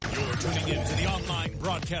tuning in to the online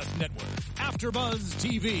broadcast network, AfterBuzz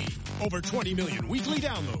TV. Over 20 million weekly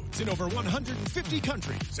downloads in over 150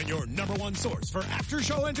 countries, and your number one source for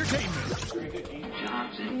after-show entertainment.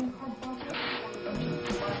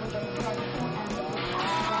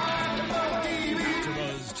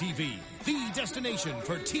 AfterBuzz TV, the destination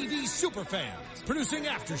for TV superfans. Producing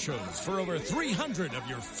after-shows for over 300 of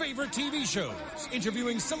your favorite TV shows.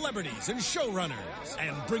 Interviewing celebrities and showrunners.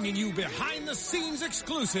 And bringing you behind-the-scenes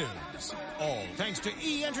exclusives. All thanks to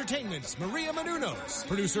E! Entertainment's Maria Menounos,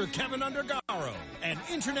 producer Kevin Undergaro, and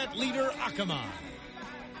internet leader Akamai.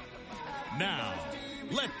 Now,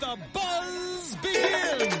 let the buzz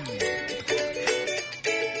begin!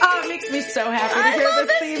 Oh, it makes me so happy to hear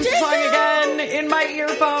this theme song again in my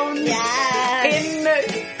earphones. Yes.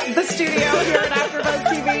 In the studio here at AfterBuzz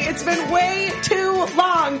TV. It's been way too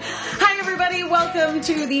long. Hi, everybody. Welcome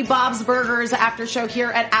to the Bob's Burgers after show here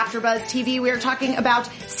at AfterBuzz TV. We are talking about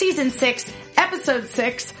Season 6, Episode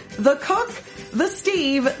 6, The Cook, The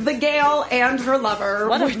Steve, The Gale, and Her Lover.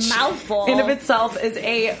 What a which mouthful. in of itself is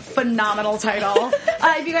a phenomenal title.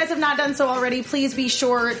 If you guys have not done so already, please be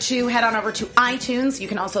sure to head on over to iTunes. You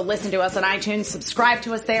can also listen to us on iTunes, subscribe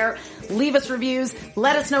to us there, leave us reviews,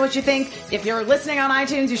 let us know what you think. If you're listening on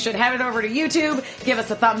iTunes, you should head it over to YouTube, give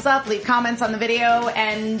us a thumbs up, leave comments on the video,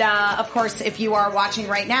 and of course, if you are watching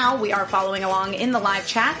right now, we are following along in the live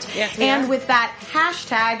chat. Yes, and with that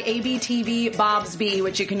hashtag ABTVBobsB,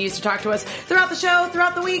 which you can use to talk to us throughout the show,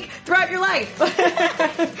 throughout the week, throughout your life. Really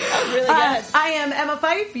good. I am Emma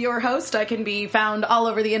Fife, your host. I can be found all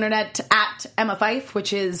over the internet at Emma Fife,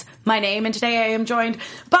 which is my name. And today I am joined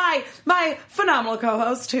by my phenomenal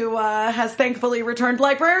co-host who has thankfully returned.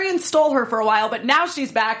 Librarian stole her for a while, but now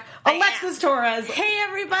she's back. Alexis Torres. Hey,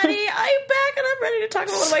 everybody. I'm back, and I'm ready to talk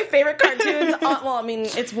about one of my favorite cartoons. Well, I mean,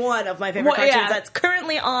 it's one of my favorite cartoons that's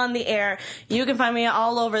currently on the air. You can find me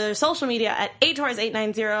all over their social media at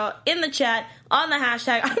atorres890 in the chat, on the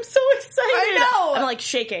hashtag. I'm so excited. I know. I'm like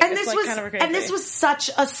shaking. And it's this like was kind of crazy. and this was such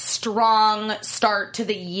a strong start to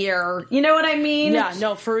the year. You know what I mean? Yeah,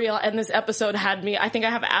 no, for real. And this episode had me, I think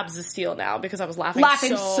I have abs of steel now because I was laughing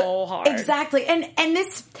so hard. Exactly. And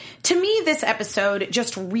this, to me, this episode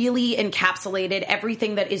just really encapsulated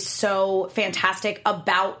everything that is so fantastic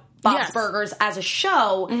about Bob's Burgers as a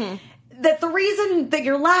show. Mm-hmm. That the reason that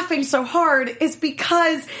you're laughing so hard is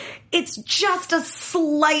because it's just a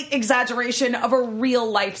slight exaggeration of a real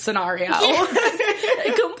life scenario.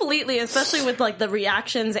 Yes, completely, especially with like the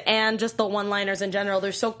reactions and just the one-liners in general.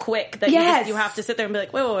 They're so quick that you have to sit there and be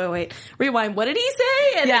like, wait, rewind. What did he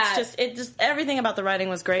say? And it just everything about the writing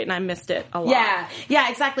was great, and I missed it a lot. Yeah,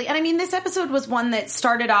 exactly. And I mean, this episode was one that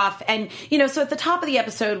started off, and so at the top of the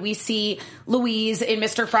episode, we see Louise in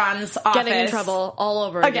Mr. Franz's office. Getting in trouble all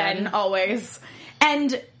over again. Always.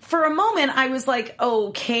 And for a moment, I was like,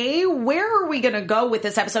 okay, where are we going to go with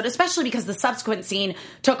this episode? Especially because the subsequent scene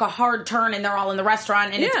took a hard turn and they're all in the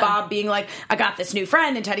restaurant and it's Bob being like, I got this new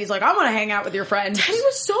friend. And Teddy's like, I want to hang out with your friend. Teddy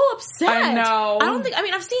was so upset. I know.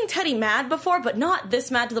 I've seen Teddy mad before, but not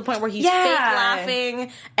this mad to the point where he's fake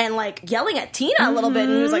laughing and like yelling at Tina a little bit.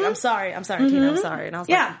 And he was like, I'm sorry, Tina, I'm sorry. And I was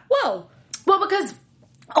like, whoa. Well, because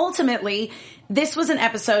ultimately, this was an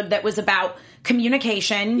episode that was about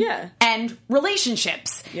communication and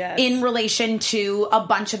relationships in relation to a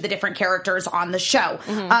bunch of the different characters on the show.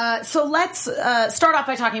 Mm-hmm. So let's start off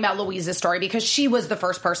by talking about Louise's story because she was the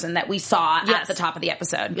first person that we saw at the top of the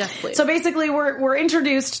episode. Yes, please. So basically we're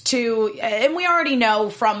introduced to, and we already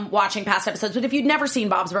know from watching past episodes, but if you'd never seen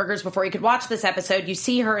Bob's Burgers before, you could watch this episode, you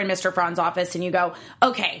see her in Mr. Franz's office and you go,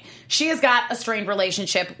 okay, she has got a strained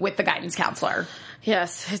relationship with the guidance counselor.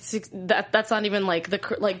 Yes, that's not even like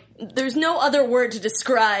there's no other word to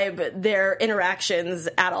describe their interactions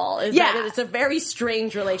at all. It's a very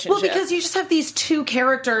strange relationship. Well, because you just have these two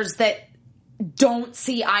characters that don't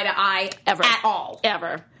see eye to eye ever at all.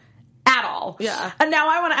 Ever. At all. Yeah. And now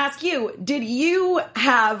I want to ask you, did you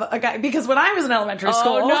have a guy, because when I was in elementary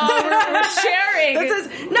school. Oh no, we're sharing.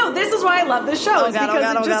 This is why I love this show. It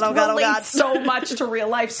just relates so much to real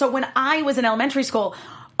life. So when I was in elementary school,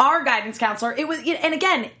 our guidance counselor, it was, and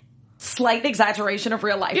again, slight exaggeration of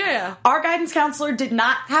real life. Yeah. Our guidance counselor did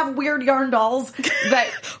not have weird yarn dolls that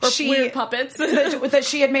weird puppets that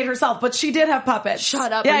she had made herself, but she did have puppets.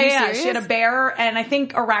 Shut up. Yeah, Are you serious? She had a bear and I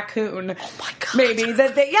think a raccoon. Oh my god. Maybe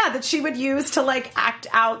that she would use to like act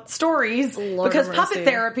out stories because puppet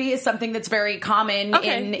therapy is something that's very common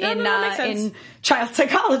in child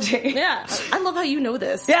psychology. Yeah. I love how you know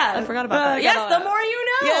this. Yeah. I forgot about that. Yes, the more you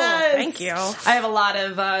Yes. Thank you. I have a lot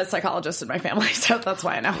of psychologists in my family, so that's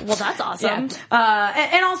why I know. Well, that's awesome. Yeah.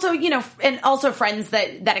 And also, you know, and also friends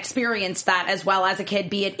that experienced that as well as a kid,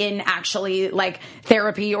 be it in actually like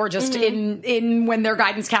therapy or just in when their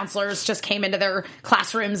guidance counselors just came into their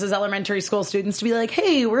classrooms as elementary school students to be like,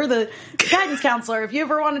 hey, we're the guidance counselor. If you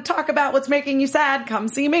ever want to talk about what's making you sad, come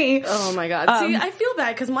see me. Oh my God. See, I feel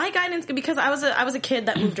bad because my guidance, because I was a kid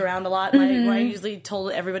that moved around a lot. I usually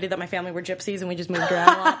told everybody that my family were gypsies and we just moved around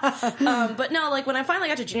a lot. But no, like when I finally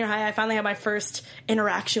got to junior high, I finally had my first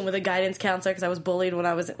interaction with a guidance counselor because I was bullied when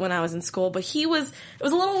I was in school. But it was a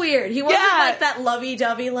little weird. He wasn't like that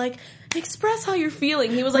lovey-dovey, like, express how you're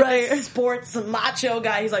feeling. He was like this sports macho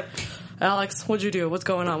guy. He's like, Alex, what'd you do? What's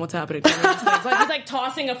going on? What's happening? He's like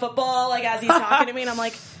tossing a football like as he's talking to me, and I'm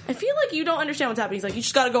like, I feel like you don't understand what's happening. He's like, you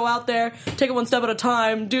just got to go out there, take it one step at a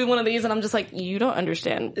time, do one of these, and I'm just like, you don't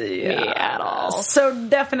understand me at all. So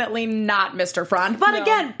definitely not Mr. Frond. But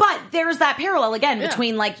again, there's that parallel again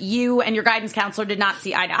between like you and your guidance counselor did not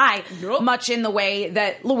see eye to eye, much in the way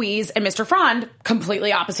that Louise and Mr. Frond,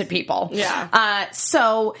 completely opposite people. Yeah.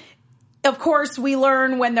 So of course, we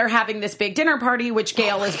learn when they're having this big dinner party, which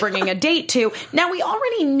Gail is bringing a date to. Now, we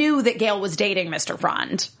already knew that Gail was dating Mr.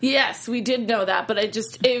 Frond. Yes, we did know that, but it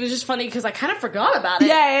was just funny because I kind of forgot about it.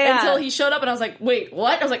 Yeah. Until he showed up and I was like, wait,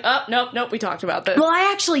 what? I was like, oh, nope, we talked about this. Well,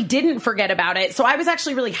 I actually didn't forget about it, so I was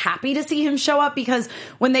actually really happy to see him show up because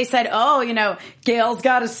when they said, oh, you know, Gail's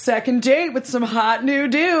got a second date with some hot new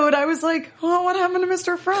dude, I was like, oh, what happened to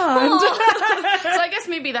Mr. Frond? Oh. So I guess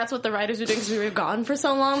maybe that's what the writers were doing because we were gone for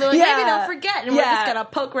so long. They're like, maybe they'll forget, and we're just gonna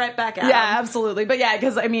poke right back at them. Yeah, absolutely. But yeah,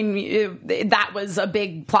 because I mean, that was a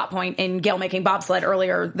big plot point in Gail making bobsled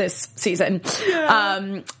earlier this season.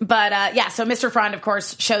 Yeah. So Mr. Frond, of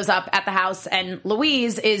course, shows up at the house, and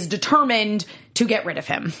Louise is determined to get rid of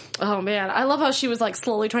him. Oh man, I love how she was like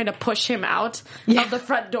slowly trying to push him out of the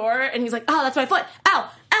front door, and he's like, "Oh, that's my foot! Ow!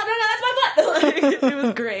 No, that's my foot!" It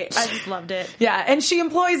was great. I just loved it. Yeah, and she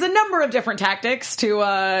employs a number of different tactics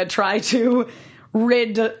to try to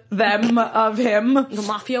rid them of him. The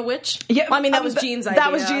mafia witch? Yeah. Well, I mean, that was Jean's idea.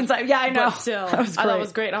 That was Jean's idea. Yeah, I know. But still, I thought it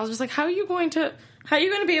was great. I was just like, how are you going to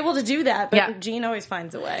be able to do that? But Jean always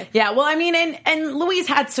finds a way. Yeah, well, I mean, and Louise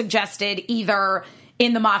had suggested either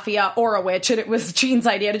in the mafia or a witch, and it was Jean's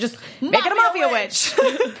idea to just make it a mafia witch.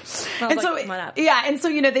 And so,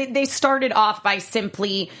 you know, they started off by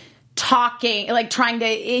simply talking, like trying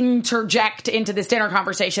to interject into this dinner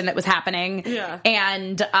conversation that was happening,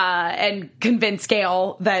 and convince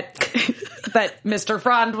Gail that Mr.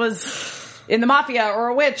 Frond was in the mafia or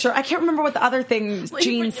a witch, or I can't remember what the other thing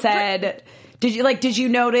Jean said. Did you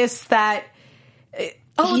notice that?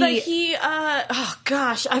 Oh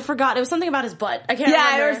gosh, I forgot. It was something about his butt. I can't remember.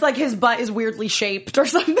 Yeah, it was like his butt is weirdly shaped or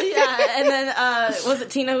something. Yeah, and then, was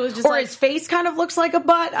it Tina who was just or his face kind of looks like a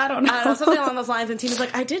butt? I don't know. Something along those lines, and Tina's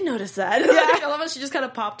like, I did notice that. Yeah. I love how she just kind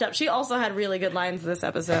of popped up. She also had really good lines this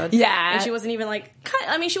episode. Yeah. And she wasn't even like,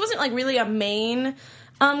 she wasn't like really a main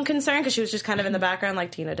concern because she was just kind of in the background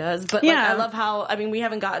like Tina does. But like, I love how, I mean, we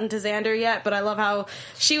haven't gotten to Xander yet, but I love how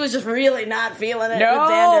she was just really not feeling it with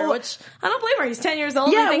Xander, which I don't blame her. He's 10 years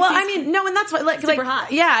old. Yeah, well, I mean, no, and that's what, super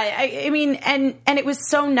hot. Yeah, I mean, and it was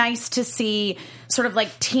so nice to see sort of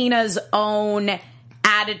like Tina's own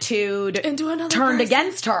attitude turned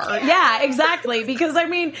against her. Yeah, exactly. Because I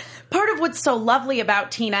mean, part of what's so lovely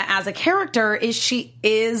about Tina as a character is she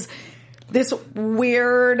is this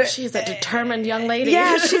weird. She's a determined young lady.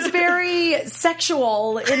 Yeah, she's very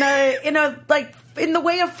sexual in the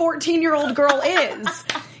way a 14-year-old girl is.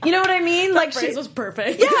 You know what I mean? Like, phrase was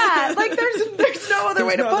perfect. Yeah, like there's no other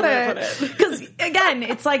way to put it. Because again,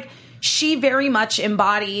 it's like she very much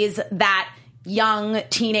embodies that young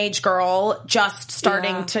teenage girl just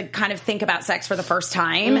starting to kind of think about sex for the first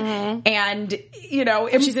time, and you know,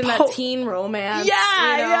 she's in that teen romance,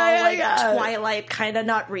 Twilight kind of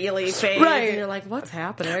not really phase, right? And you're like, what's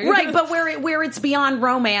happening, right? But where it's beyond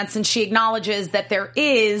romance, and she acknowledges that there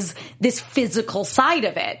is this physical side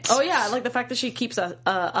of it. Oh yeah, like the fact that she keeps a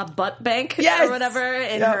butt bank or whatever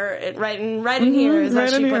in her right in here is how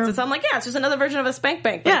she puts it. So I'm like, yeah, it's just another version of a spank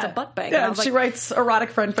bank, but it's a butt bank. Yeah, and she writes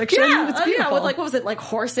erotic friend fiction. Yeah, it's beautiful. With like, what was it, like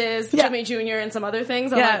horses, Jimmy Jr. and some other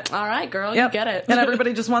things. I'm like, all right, girl, you get it. And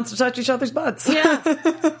everybody just wants to touch each other's butts. Yeah.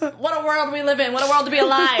 What a world we live in. What a world to be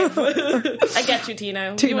alive. I get you,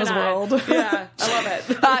 Tina. Tina's world. Yeah, I love it.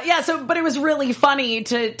 But it was really funny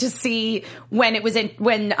to see when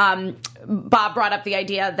Bob brought up the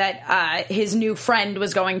idea that his new friend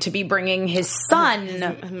was going to be bringing his son.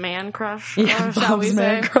 His man crush? Yeah, shall we Bob's say?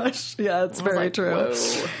 man crush. Yeah, it's very true.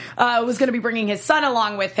 Was going to be bringing his son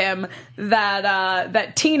along with him.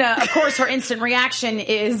 That Tina, of course, her instant reaction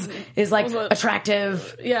is like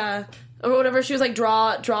attractive. Yeah. Or whatever. She was like,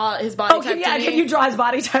 draw his body type. Yeah, can you draw his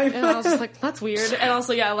body type? And I was just like, that's weird. And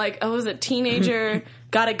also, yeah, like, was a teenager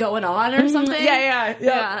got it going on or something?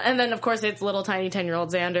 Yeah. And then, of course, it's little tiny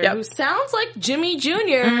 10-year-old Xander, who sounds like Jimmy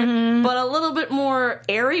Jr., but a little bit more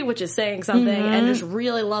airy, which is saying something, and just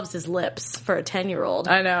really loves his lips for a 10-year-old.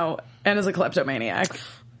 I know. And is a kleptomaniac.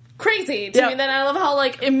 Crazy to me. Then I love how,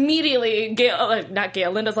 like, immediately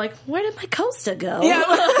Linda's like, where did my Costa go? Yeah.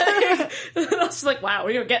 I was just like, wow,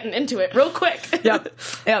 we were getting into it real quick. Yep,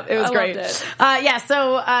 it was great. Loved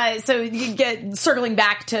it. So you get circling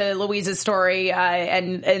back to Louise's story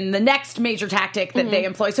and the next major tactic that they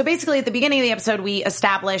employ. So basically, at the beginning of the episode, we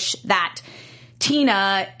establish that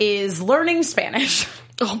Tina is learning Spanish.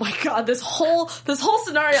 Oh my god, this whole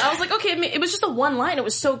scenario, I was like, okay, it was just a one line. It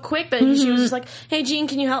was so quick that she was just like, hey, Gene,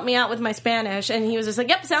 can you help me out with my Spanish? And he was just like,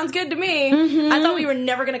 yep, sounds good to me. I thought we were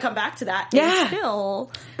never going to come back to that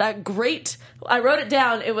until that great, I wrote it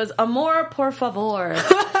down, it was Amor por favor.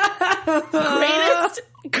 Greatest.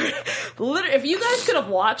 Literally, if you guys could have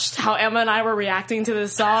watched how Emma and I were reacting to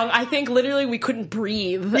this song, I think literally we couldn't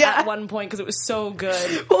breathe at one point because it was so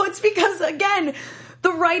good. Well, it's because, again,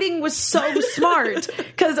 the writing was so smart.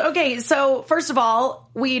 Because, so first of all,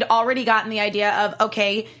 we'd already gotten the idea of,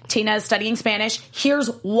 Tina is studying Spanish. Here's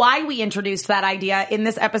why we introduced that idea in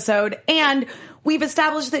this episode. And we've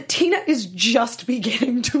established that Tina is just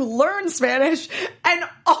beginning to learn Spanish. And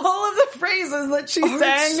all of the phrases that she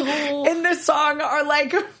sang in this song are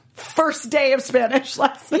like first day of Spanish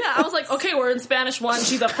lesson. Yeah, I was like, okay, we're in Spanish 1.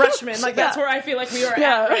 She's a freshman. Like, that's where I feel like we are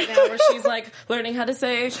at right now, where she's like learning how to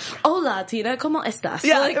say, hola, Tina, ¿cómo estás?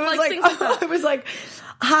 Yeah, it was like things like that. It was like,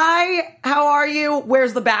 hi, how are you?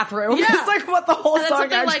 Where's the bathroom? Yeah. It's like what the whole and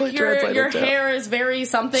song actually like your to. hair is very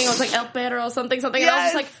something. I was like, el perro, something. And I was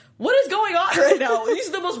just like, what is going on right now? These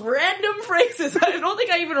are the most random phrases. I don't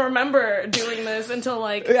think I even remember doing this until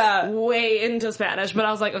way into Spanish. But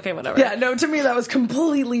I was like, okay, whatever. Yeah, no, to me that was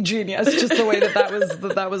completely genius. Just the way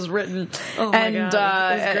that was written. Oh my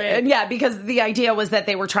God, it was great. And because the idea was that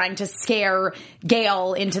they were trying to scare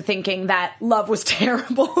Gail into thinking that love was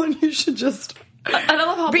terrible and you should just. And I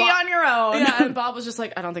love how be on your own. Yeah, and Bob was just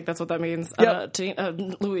like, I don't think that's what that means.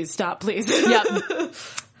 Louise, stop, please.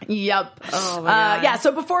 Yep. Oh my God.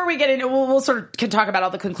 So before we get into, we'll can talk about all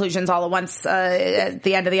the conclusions all at once at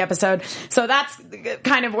the end of the episode. So that's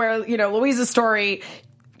kind of where Louise's story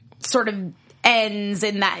sort of ends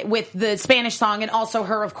in that with the Spanish song and also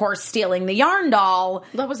her, of course, stealing the yarn doll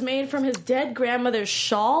that was made from his dead grandmother's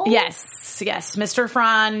shawl. Yes, Mr.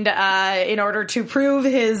 Frond, in order to prove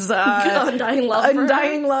his undying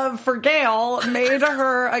love for Gail, made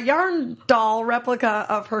her a yarn doll replica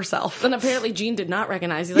of herself. And apparently Gene did not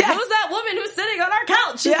recognize. He's like, who's that woman who's sitting on our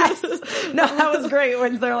couch? Yes. No, that was great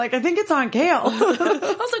when they're like, I think it's on Gail. I was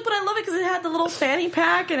like, but I love it because it had the little fanny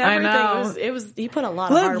pack and everything. I know. It was he put a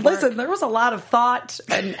lot of hard work. Listen, there was a lot of thought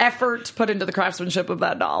and effort put into the craftsmanship of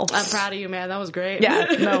that doll. I'm proud of you, man. That was great.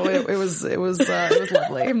 Yeah, no, it was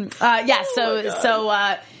lovely.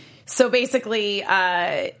 So basically,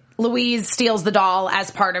 Louise steals the doll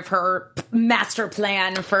as part of her master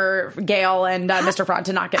plan for Gail and Mr. Frond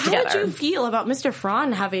to not get together. How did you feel about Mr.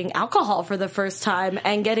 Frond having alcohol for the first time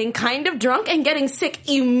and getting kind of drunk and getting sick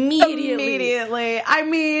immediately? I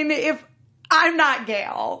mean, if I'm not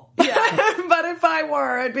Gail. Yeah. But if I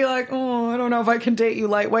were, I'd be like, I don't know if I can date you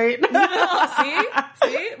lightweight. See?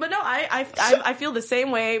 But no, I feel the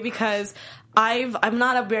same way because I'm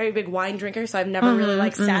not a very big wine drinker, so I've never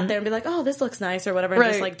really sat there and be like, oh, this looks nice or whatever,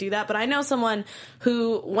 and just do that. But I know someone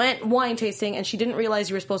who went wine tasting and she didn't realize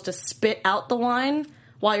you were supposed to spit out the wine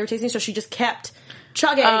while you were tasting, so she just kept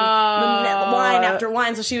chugging the wine after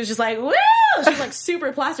wine. So she was just like, woo! She was like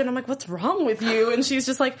super plastered. And I'm like, what's wrong with you? And she's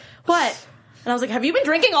just like, what? And I was like, have you been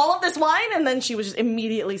drinking all of this wine? And then she was just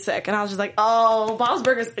immediately sick. And I was just like, oh, Bob's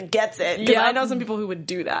Burgers gets it. Because I know some people who would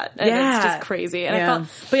do that. And it's just crazy. And I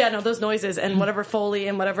felt, those noises and whatever Foley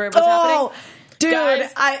and whatever was happening. Dude,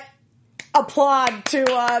 guys, I applaud to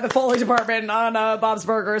the Foley department on Bob's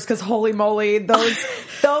Burgers because holy moly, those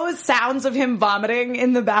sounds of him vomiting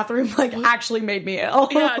in the bathroom actually made me ill.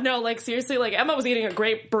 Yeah, no, seriously, Emma was eating a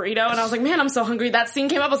great burrito and I was like, man, I'm so hungry. That scene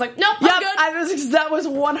came up, I was like, nope, I'm good. That was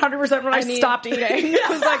 100% when I stopped eating. I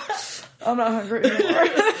was like, I'm not hungry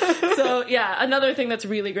anymore. So, yeah, another thing that's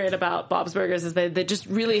really great about Bob's Burgers is they just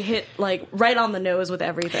really hit, like, right on the nose with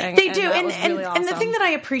everything. They do. And the thing that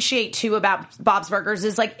I appreciate, too, about Bob's Burgers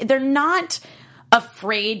is, like, they're not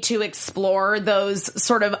afraid to explore those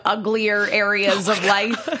sort of uglier areas of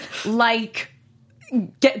life, like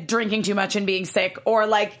drinking too much and being sick, or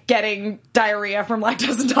like getting diarrhea from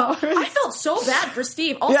lactose intolerance. I felt so bad for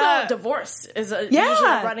Steve. Also, divorce is usually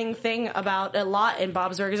a running thing about a lot in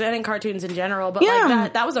Bob's Burgers and in cartoons in general. But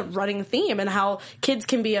like that was a running theme, and how kids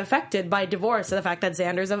can be affected by divorce and the fact that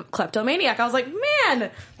Xander's a kleptomaniac. I was like,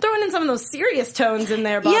 man, throwing in some of those serious tones in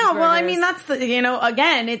there. Bob's Burgers. Well, I mean, that's the,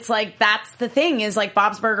 again, it's like, that's the thing is like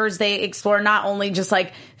Bob's Burgers, they explore not only just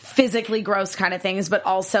like physically gross kind of things, but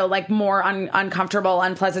also like more uncomfortable,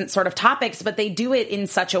 unpleasant sort of topics, but they do it in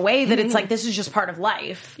such a way that it's like, this is just part of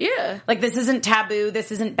life. Yeah. Like, this isn't taboo.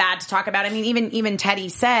 This isn't bad to talk about. I mean, even Teddy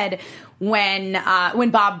said when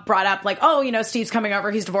Bob brought up like, oh, Steve's coming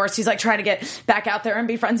over, he's divorced, he's like trying to get back out there and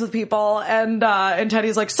be friends with people, and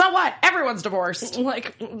Teddy's like, so what? Everyone's divorced.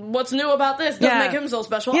 Like, what's new about this? Doesn't make him so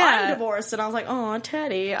special. Yeah. I'm divorced. And I was like, oh,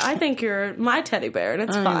 Teddy, I think you're my teddy bear, and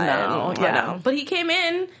it's fine. I know. But he came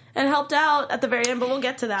in and helped out at the very end, but we'll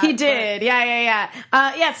get to that. He did. Yeah.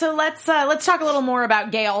 So let's talk a little more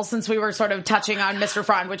about Gail, since we were sort of touching on Mr.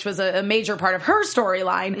 Frond, which was a major part of her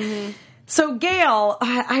storyline. Mm-hmm. So Gail,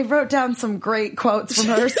 I wrote down some great quotes from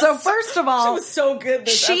her. So first of all, she was so good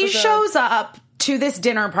this she episode. shows up to this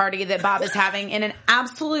dinner party that Bob is having in an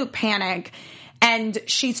absolute panic, and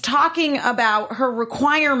she's talking about her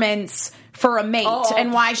requirements for a mate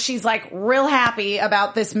and why she's like real happy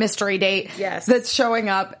about this mystery date that's showing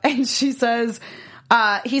up. And she says,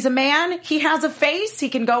 he's a man, he has a face, he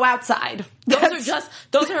can go outside.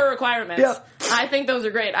 Those are her requirements. Yep. I think those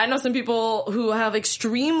are great. I know some people who have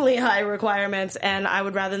extremely high requirements, and I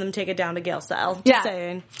would rather them take it down to Gail style. Just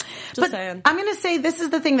saying. I'm going to say this is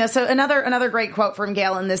the thing, though. So another great quote from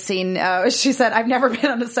Gail in this scene. She said, "I've never been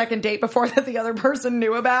on a second date before that the other person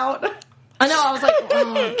knew about." I know, I was like,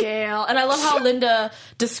 oh, Gail. And I love how Linda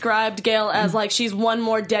described Gail as like, she's one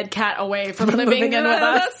more dead cat away from living in with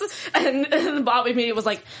us. And Bob immediately was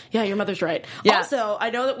like, yeah, your mother's right. Yeah. Also, I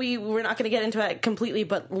know that we're not going to get into it completely,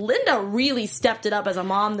 but Linda really stepped it up as a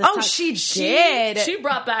mom this time. Oh, she did. She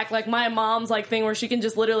brought back like my mom's like thing where she can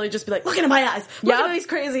just literally just be like, look into my eyes. Look at these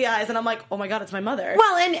crazy eyes. And I'm like, oh my God, it's my mother.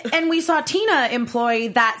 Well, and we saw Tina employ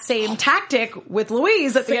that same tactic with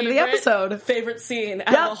Louise at the end of the episode. Favorite scene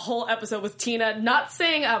out of the whole episode was Tina not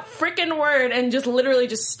saying a freaking word and just literally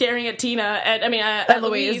just staring at at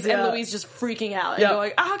Louise, and Louise just freaking out and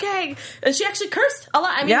going, okay. And she actually cursed a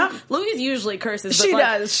lot. I mean, Louise usually curses. But she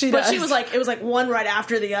does. She was like, it was like one right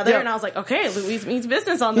after the other, and I was like, okay, Louise means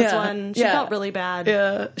business on this one. She felt really bad.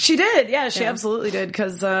 Yeah, she did. Yeah, she absolutely did,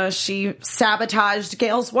 because she sabotaged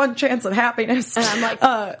Gail's one chance of happiness. And I'm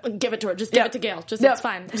like, give it to her. Just give it to Gail. Just it's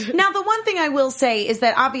fine. Now, the one thing I will say is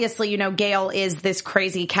that obviously, Gail is this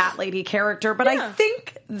crazy cat lady character, but I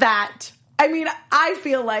think that, I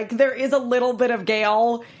feel like there is a little bit of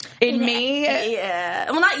Gail in me.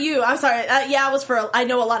 Yeah. Well, not you. I'm sorry. I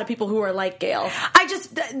know a lot of people who are like Gail.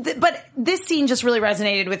 But this scene just really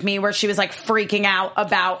resonated with me, where she was like freaking out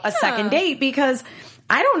about a second date, because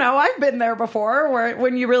I don't know, I've been there before, where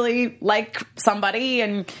when you really like somebody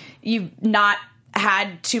and you've not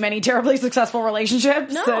had too many terribly successful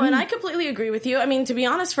relationships. No, and I completely agree with you. I mean, to be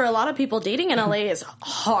honest, for a lot of people, dating in LA is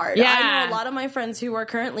hard. Yeah. I know a lot of my friends who are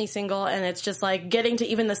currently single, and it's just like getting to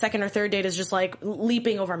even the second or third date is just like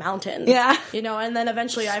leaping over mountains. Yeah. And then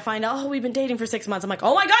eventually I find out, we've been dating for 6 months. I'm like,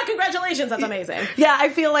 oh my God, congratulations, that's amazing. Yeah, I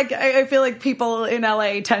feel like people in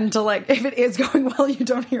LA tend to like, if it is going well, you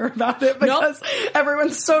don't hear about it, because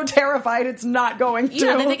everyone's so terrified it's not going to.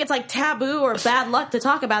 Yeah, they think it's like taboo or bad luck to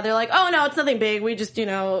talk about. They're like, oh no, it's nothing big. We just, we've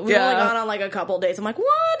only gone on like a couple dates. I'm like,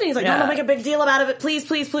 what? And he's like, don't make a big deal about it. Please,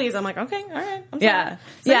 please, please. I'm like, okay, all right. I'm sorry.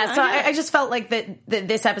 So I just felt like that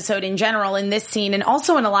this episode in general, in this scene, and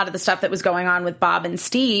also in a lot of the stuff that was going on with Bob and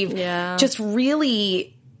Steve, just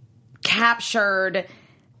really captured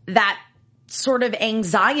that sort of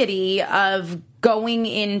anxiety of going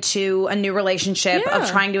into a new relationship, of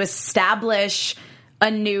trying to establish a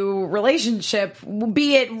new relationship,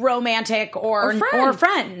 be it romantic or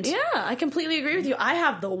friend. Yeah, I completely agree with you. I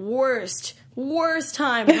have the worst worst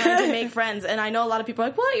time trying to make friends. And I know a lot of people are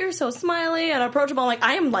like, what? You're so smiley and approachable. I'm like,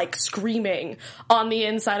 I am like screaming on the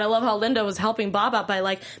inside. I love how Linda was helping Bob out by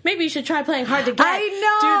like, maybe you should try playing hard to get. I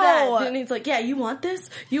know. Do that. And he's like, yeah, you want this?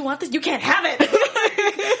 You want this? You can't have it.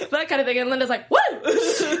 That kind of thing. And Linda's like, woo!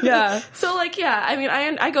 Yeah. So like, yeah, I mean,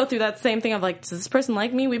 I go through that same thing of like, does this person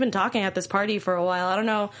like me? We've been talking at this party for a while. I don't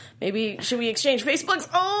know. Maybe should we exchange Facebooks?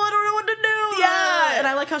 Oh, I don't know what to do. Yeah. And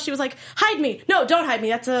I like how she was like, hide me. No, don't hide me.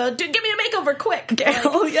 That's give me a makeover quick.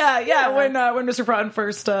 Gail, like, yeah. When Mr. Prawn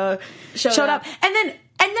first showed up. And then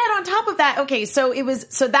on top of that, okay, so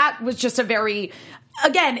that was just a very,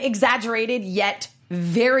 again, exaggerated yet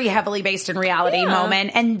very heavily based in reality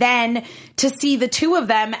moment. And then to see the two of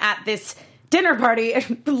them at this dinner party,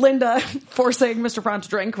 Linda forcing Mr. Prawn to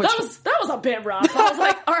drink, which that was a bit rough. I was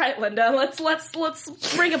like, all right, Linda, let's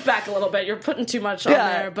bring it back a little bit. You're putting too much on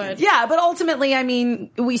there, but but ultimately, I mean,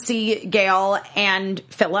 we see Gail and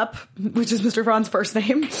Philip, which is Mr. Prawn's first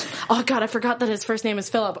name. Oh God, I forgot that his first name is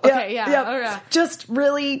Philip. Okay, just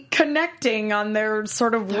really connecting on their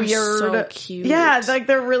sort of weird, so cute. Yeah, like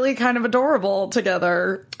they're really kind of adorable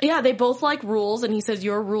together. Yeah, they both like rules, and he says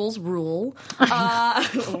your rules rule.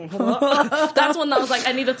 That's when I was like,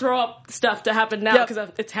 I need to throw up stuff to happen now because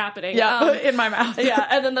it's happening. Yeah, in my mouth. Yeah,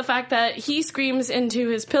 and then the fact that he screams into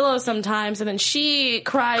his pillow sometimes, and then she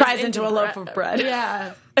cries into a loaf of bread.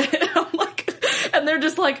 Yeah. I'm like, and they're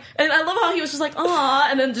just like, and I love how he was just like, aw,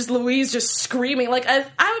 and then just Louise just screaming. Like,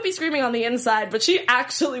 I would be screaming on the inside, but she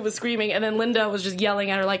actually was screaming, and then Linda was just yelling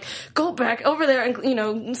at her, like, go back over there and, you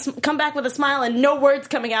know, come back with a smile, and no words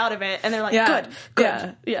coming out of it. And they're like,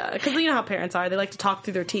 good. Yeah. Because you know how parents are. They like to talk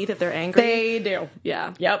through their teeth if they're angry. They do.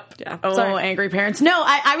 Yeah. Yep. Yeah. Oh, sorry. Angry parents. No,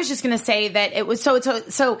 I was just going to say that it was so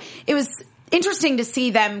it was interesting to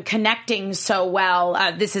see them connecting so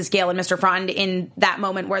well. This is Gail and Mr. Prawn in that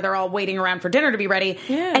moment where they're all waiting around for dinner to be ready.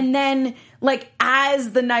 Yeah. And then, like,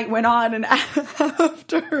 as the night went on and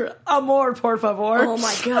after Amor, por favor. Oh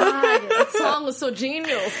my God. That song was so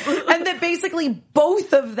genius. And that basically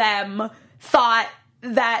both of them thought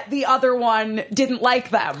that the other one didn't like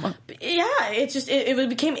them. Yeah, it's just, it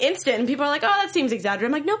became instant, and people are like, oh, that seems exaggerated.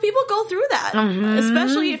 I'm like, no, people go through that. Mm-hmm.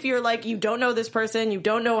 Especially if you're like, you don't know this person, you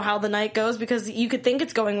don't know how the night goes, because you could think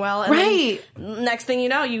it's going well, and then next thing you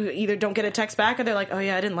know, you either don't get a text back, or they're like, oh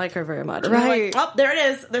yeah, I didn't like her very much. And right. Like, oh, there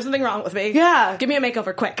it is. There's something wrong with me. Yeah. Give me a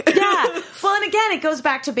makeover quick. Yeah. Well, and again, it goes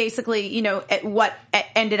back to basically, you know, what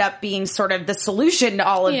ended up being sort of the solution to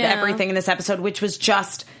all of everything in this episode, which was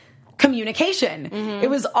just communication. Mm-hmm. It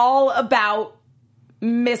was all about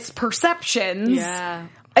misperceptions. Yeah.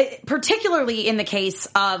 Particularly in the case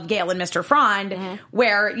of Gail and Mr. Prawn,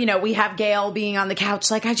 where, you know, we have Gail being on the couch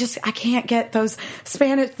like, I can't get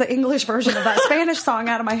the English version of that Spanish song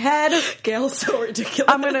out of my head. Gail's so ridiculous.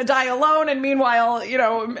 I'm going to die alone. And meanwhile, you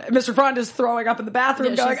know, Mr. Prawn is throwing up in the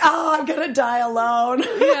bathroom going, I'm going to die alone.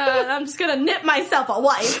 Yeah, I'm just going to nip myself a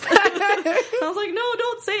wife. I was like, no,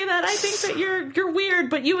 don't say that. I think that you're weird,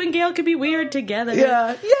 but you and Gail could be weird together.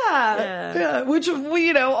 Yeah. Which,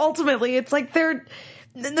 you know, ultimately, it's like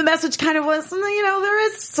the message kind of was, you know, there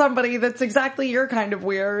is somebody that's exactly your kind of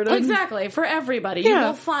weird. Exactly. For everybody. You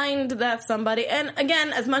will find that somebody. And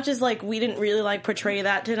again, as much as, like, we didn't really, like, portray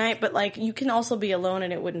that tonight, but, like, you can also be alone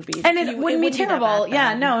and it wouldn't be... And it wouldn't be terrible.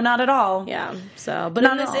 Yeah, no, not at all. Yeah. So, but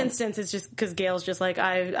in this instance, it's just because Gail's just like,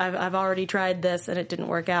 I've already tried this and it didn't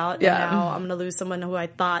work out. Yeah. And now I'm going to lose someone who I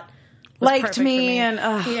thought... liked me and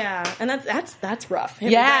and that's rough.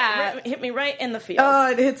 Hit me right in the feels.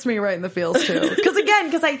 Oh, it hits me right in the feels too.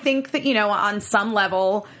 Because I think that, you know, on some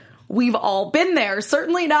level we've all been there.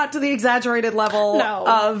 Certainly not to the exaggerated level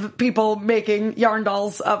of people making yarn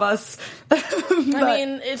dolls of us. I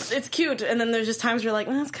mean, it's cute, and then there's just times where you're like,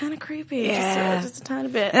 that's kind of creepy. Just a tiny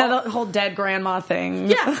bit. The whole dead grandma thing.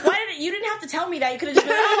 Yeah, you didn't have to tell me that. You could have just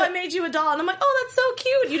been like, I made you a doll, and I'm like, oh, that's so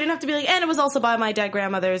cute. You didn't have to be like, and it was also by my dead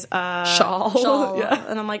grandmother's shawl. Yeah.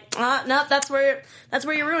 And I'm like, no, that's where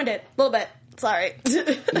you ruined it a little bit. Sorry.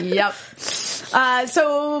 Yep.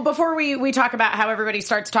 So before we talk about how everybody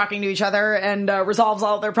starts talking to each other and resolves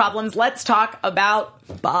all their problems, let's talk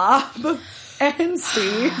about Bob and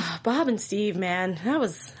Steve. Bob and Steve, man, that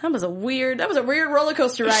was a weird roller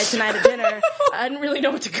coaster ride tonight at dinner. I didn't really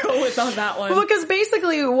know what to go with on that one. Well, because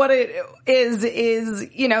basically what it is,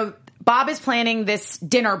 you know, Bob is planning this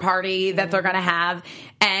dinner party that they're going to have,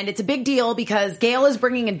 and it's a big deal because Gail is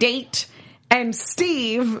bringing a date. And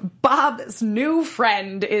Steve, Bob's new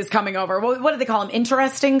friend, is coming over. What do they call him?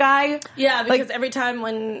 Interesting guy? Yeah, because every time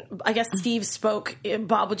when, I guess, Steve spoke,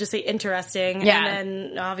 Bob would just say interesting. Yeah.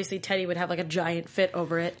 And then, obviously, Teddy would have, like, a giant fit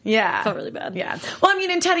over it. Yeah. Felt really bad. Yeah. Well, I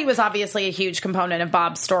mean, and Teddy was obviously a huge component of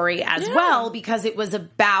Bob's story as well, because it was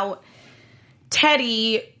about...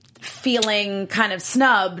 Teddy feeling kind of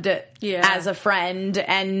snubbed as a friend,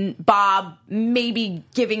 and Bob maybe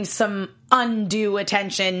giving some undue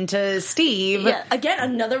attention to Steve. Yeah, again,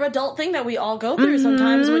 another adult thing that we all go through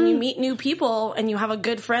sometimes when you meet new people and you have a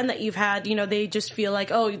good friend that you've had, you know, they just feel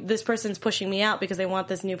like, oh, this person's pushing me out because they want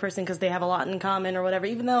this new person because they have a lot in common or whatever,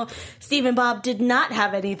 even though Steve and Bob did not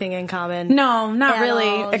have anything in common. No, not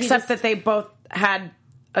really, except that they both had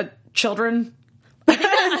children.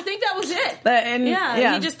 I think that was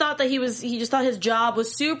it. He just thought that he just thought his job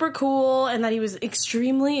was super cool and that he was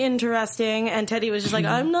extremely interesting, and Teddy was just like,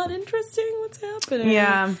 I'm not interesting, what's happening?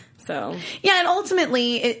 Yeah. So. Yeah, and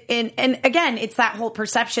ultimately, and again, it's that whole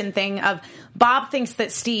perception thing of Bob thinks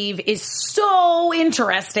that Steve is so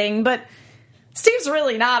interesting, but Steve's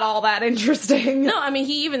really not all that interesting. No, I mean,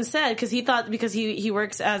 he even said, because he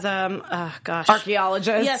works as,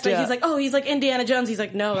 archaeologist. Yes, he's like, oh, he's like Indiana Jones. He's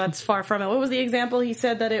like, no, that's far from it. What was the example? He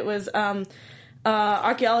said that it was,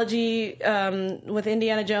 archaeology, with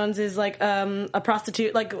Indiana Jones is like, a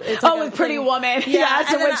prostitute, like, it's like with Pretty Woman. Yeah,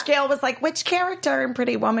 to which Gail was like, which character in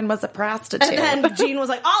Pretty Woman was a prostitute? And then Jean was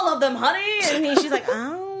like, all of them, honey! And she's like,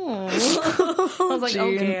 oh. I was like, Jean.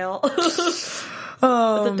 oh, Gail.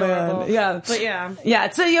 Oh, it's adorable. Man. Yeah. But yeah.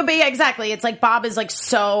 Yeah, so exactly. It's like Bob is like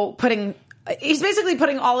he's basically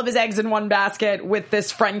putting all of his eggs in one basket with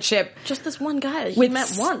this friendship. Just this one guy he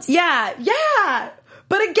met once. Yeah.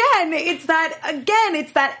 But again, it's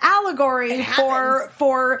that allegory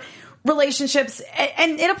for relationships,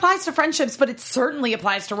 and it applies to friendships, but it certainly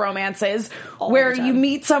applies to romances where you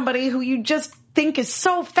meet somebody who you just think is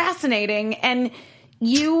so fascinating and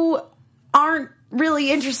you aren't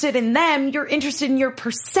really interested in them, you're interested in your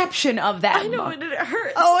perception of them. I know, and it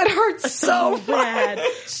hurts. Oh, it hurts so bad.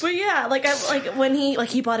 But yeah, when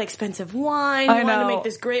he bought expensive wine, he wanted to make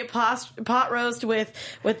this great pot roast with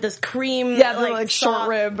this cream, short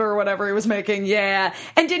rib or whatever he was making, and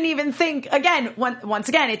didn't even think, again, once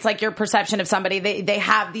again, it's like your perception of somebody, they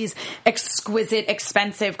have these exquisite,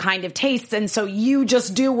 expensive kind of tastes, and so you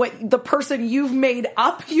just do what the person you've made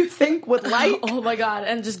up you think would like. Oh my god,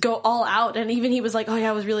 and just go all out, and even he was like, oh yeah,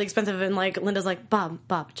 it was really expensive, and like Linda's like, Bob,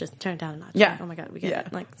 just turn it down a notch. Yeah. Like, oh my god, we get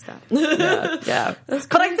it. Like, stop. Yeah.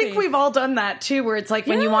 But I think we've all done that too, where it's like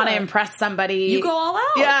when you want to impress somebody, you go all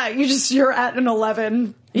out. Yeah, you're at an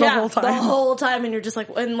 11 the whole time, and you're just like,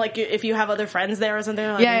 and like if you have other friends there or something,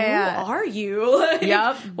 like, who are you?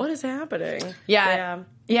 Like, what is happening? Yeah,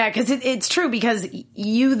 because it's true, because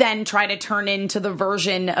you then try to turn into the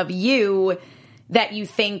version of you that you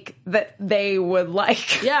think that they would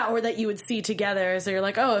like. Yeah, or that you would see together. So you're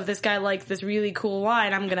like, oh, if this guy likes this really cool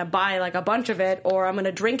wine, I'm going to buy like a bunch of it, or I'm going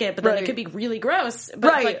to drink it, but then it could be really gross.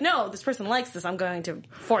 But it's like, no, this person likes this. I'm going to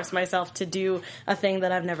force myself to do a thing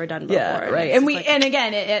that I've never done before. Yeah, right. And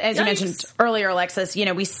again, as you mentioned earlier, Alexis,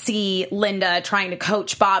 we see Linda trying to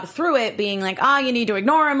coach Bob through it, being like, you need to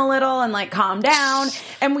ignore him a little and like calm down.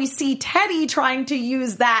 And we see Teddy trying to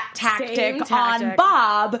use that tactic on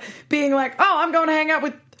Bob, being like, oh, I'm going to hang out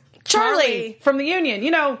with Charlie from the Union.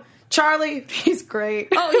 Charlie, he's great.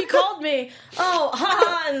 Oh, he called me. Oh,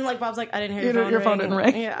 ha! And like Bob's like, I didn't hear your phone didn't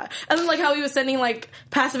ring. Yeah, and then like how he was sending like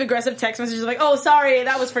passive aggressive text messages like, oh, sorry,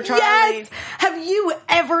 that was for Charlie. Yes. Have you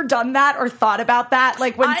ever done that or thought about that?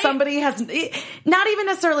 Like when somebody has, not even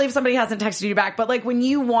necessarily if somebody hasn't texted you back, but like when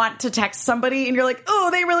you want to text somebody and you're like, oh,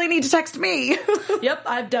 they really need to text me. Yep,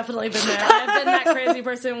 I've definitely been there. I've been that crazy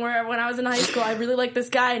person where when I was in high school, I really liked this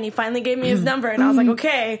guy and he finally gave me his number and I was like,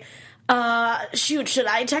 okay. Shoot, should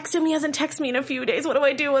I text him? He hasn't texted me in a few days. What do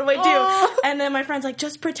I do? And then my friend's like,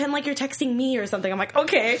 just pretend like you're texting me or something. I'm like,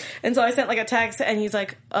 okay. And so I sent like a text and he's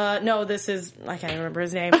like, no, this is, I can't remember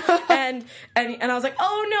his name. and I was like,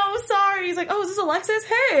 oh no, sorry. He's like, oh, is this Alexis?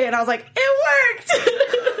 Hey. And I was like, it worked.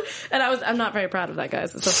 And I'm not very proud of that,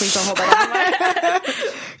 guys. So please don't hold that on my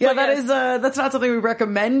Yeah, that's not something we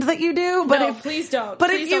recommend that you do. But no, please don't. But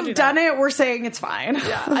if you've done it, we're saying it's fine.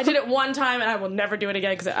 Yeah, I did it one time and I will never do it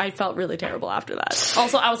again because I felt really terrible after that.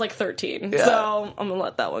 Also, I was like 13, so I'm gonna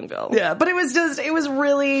let that one go. Yeah, but it was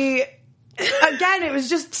really, again, it was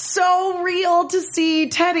just so real to see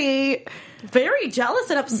Teddy very jealous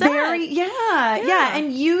and upset. Yeah,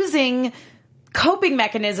 and using coping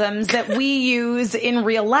mechanisms that we use in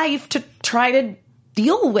real life to try to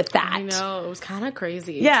deal with that. I know, it was kind of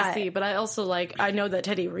crazy to see, but I also I know that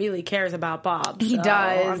Teddy really cares about Bob. He does.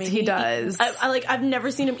 I mean, he does. I've never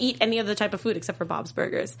seen him eat any other type of food except for Bob's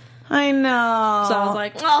Burgers. I know. So I was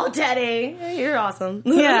like, oh, Teddy, you're awesome.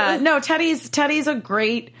 Yeah, no, Teddy's a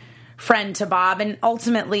great friend to Bob, and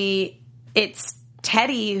ultimately it's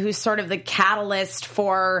Teddy who's sort of the catalyst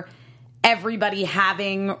for everybody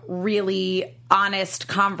having really honest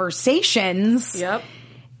conversations. Yep.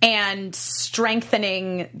 and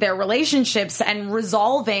strengthening their relationships and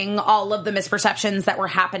resolving all of the misperceptions that were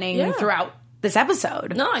happening throughout this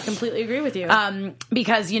episode. No, I completely agree with you.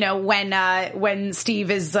 Because, when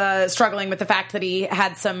Steve is struggling with the fact that he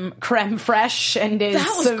had some creme fraiche and is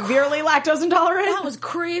severely lactose intolerant. That was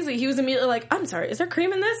crazy. He was immediately like, I'm sorry, is there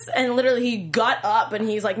cream in this? And literally he got up and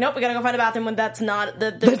he's like, nope, we gotta go find a bathroom when there's not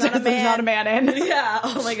a man in. Yeah,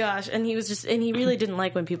 oh my gosh. And he was he really didn't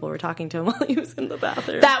like when people were talking to him while he was in the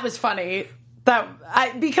bathroom. That was funny.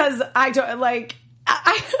 Because I don't, like...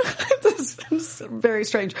 this is very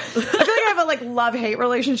strange. I feel like I have a love-hate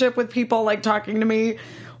relationship with people talking to me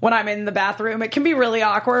when I'm in the bathroom. It can be really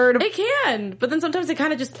awkward. It can, but then sometimes it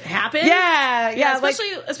kind of just happens. Yeah.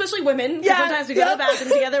 Especially women. Yeah, sometimes we go to the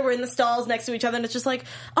bathroom together. We're in the stalls next to each other, and it's just like,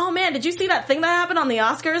 oh man, did you see that thing that happened on the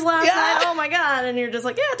Oscars last night? Oh my god! And you're just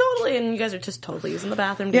like, yeah, totally. And you guys are just totally using the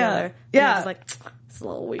bathroom together. Yeah. And you're just like. A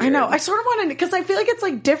little weird. I know. I sort of want to, because I feel like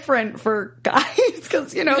it's different for guys,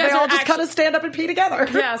 because they all just kind of stand up and pee together.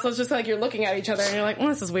 Yeah, so it's just you're looking at each other and you're like,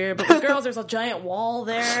 this is weird. But with girls, there's a giant wall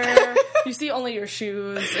there. You see only your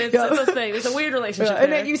shoes. It's a thing. It's a weird relationship.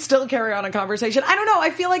 And then you still carry on a conversation. I don't know. I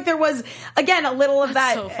feel like there was, again, a little of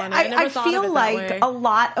that. So funny. I feel like a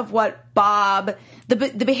lot of what Bob, the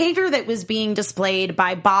behavior that was being displayed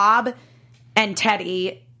by Bob and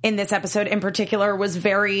Teddy in this episode in particular was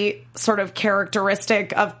very sort of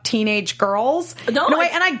characteristic of teenage girls. No, in a way,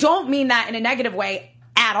 and I don't mean that in a negative way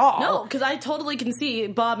at all. No, because I totally can see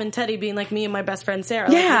Bob and Teddy being like me and my best friend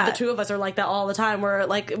Sarah. Yeah. The two of us are like that all the time. Where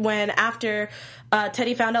when after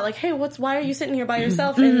Teddy found out hey, why are you sitting here by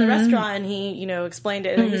yourself in the restaurant? And he, explained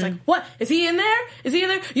it. And he was like, what? Is he in there?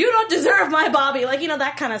 You don't deserve my Bobby.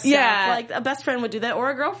 That kind of stuff. Yeah. A best friend would do that, or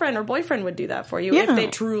a girlfriend or boyfriend would do that for you if they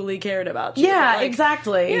truly cared about you. Yeah,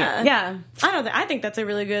 exactly. Yeah. I think that's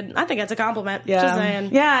I think that's a compliment. Yeah. Just saying.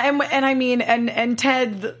 Yeah, and I mean, and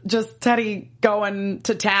Teddy going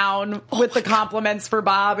to town with the compliments for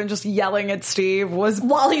Bob and just yelling at Steve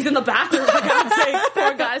while he's in the bathroom, for God's sakes.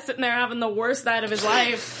 Poor guy sitting there having the worst night of his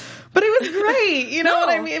life. But it was great. You know what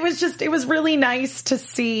I mean? It was really nice to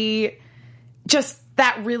see just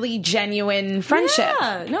that really genuine friendship.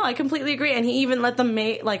 Yeah, no, I completely agree. And he even let them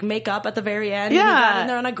make up at the very end. Yeah. And he got in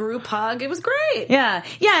there on a group hug. It was great. Yeah.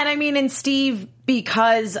 Yeah, and I mean, and Steve,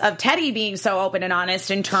 because of Teddy being so open and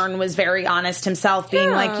honest, in turn was very honest himself,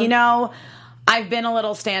 being I've been a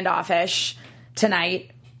little standoffish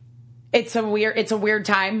tonight. It's a weird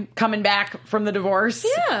time coming back from the divorce.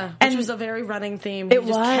 Yeah. Which was a very running theme. He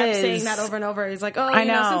just kept saying that over and over. He's like,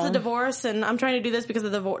 since the divorce, and I'm trying to do this because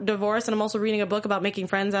of the divorce, and I'm also reading a book about making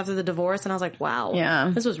friends after the divorce, and I was like, wow.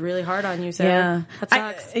 Yeah. This was really hard on you, Sarah. Yeah.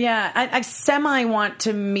 That sucks. I semi want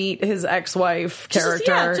to meet his ex-wife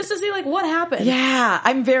character. Just to see, what happened. Yeah.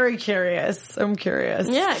 I'm very curious.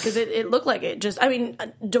 Yeah, because it looked like it just,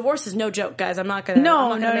 divorce is no joke, guys. I'm not going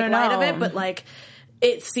to make light of it, but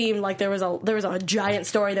it seemed like there was a giant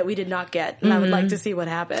story that we did not get, and I would like to see what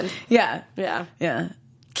happened. Yeah. Yeah. Yeah.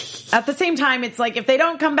 At the same time, it's if they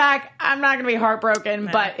don't come back, I'm not going to be heartbroken,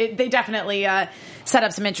 but they definitely set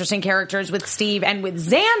up some interesting characters with Steve and with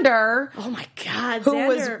Xander. Oh my God, who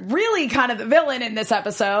was really kind of the villain in this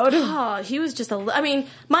episode. Oh, he was just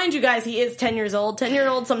mind you guys, he is 10 years old.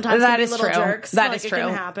 10-year-olds sometimes can be little jerks. That is true. It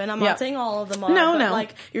can happen. I'm not saying all of them are. No.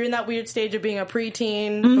 You're in that weird stage of being a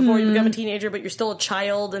preteen before you become a teenager, but you're still a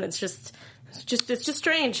child, and it's just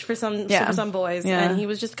strange for some boys. Yeah. And he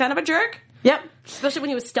was just kind of a jerk. Yep. Especially when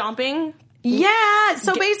he was stomping. Yeah.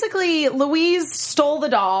 So basically, Louise stole the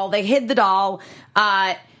doll. They hid the doll.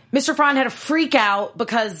 Mr. Frann had a freak out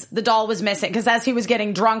because the doll was missing. Because as he was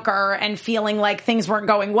getting drunker and feeling like things weren't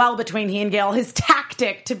going well between he and Gail, his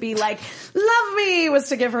tactic to be like, love me, was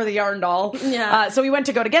to give her the yarn doll. Yeah. So he went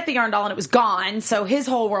to go to get the yarn doll and it was gone. So his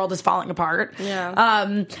whole world is falling apart.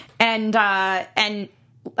 Yeah. And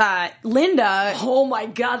Linda. Oh my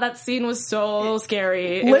God, that scene was so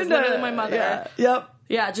scary. It was literally my mother. Yeah. Yep.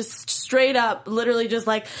 Yeah, just straight up, literally just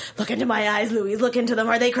look into my eyes, Louise, look into them.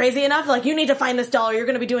 Are they crazy enough? You need to find this doll or you're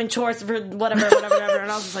going to be doing chores for whatever.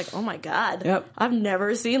 And I was just like, oh my God. Yep. I've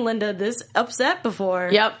never seen Linda this upset before.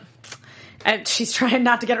 Yep. And she's trying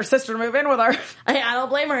not to get her sister to move in with her. I don't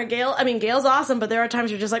blame her. Gail's awesome, but there are times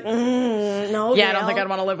you're just like, no, yeah, Gail. I don't think I'd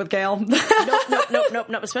want to live with Gail.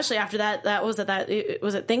 Nope. Especially after that was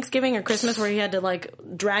it Thanksgiving or Christmas where he had to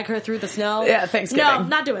drag her through the snow? Yeah, Thanksgiving. No,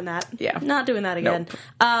 not doing that. Yeah. Not doing that again.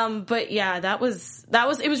 Nope. But yeah, it was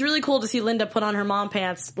really cool to see Linda put on her mom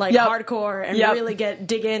pants hardcore and really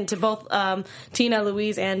dig into both Tina,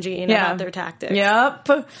 Louise, and Jean about their tactics. Yep.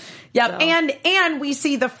 So. And we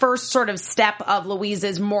see the first sort of step of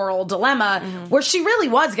Louise's moral dilemma where she really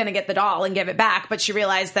was going to get the doll and give it back, but she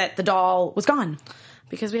realized that the doll was gone.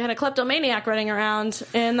 Because we had a kleptomaniac running around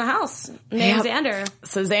in the house named Xander.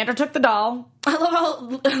 So Xander took the doll. I love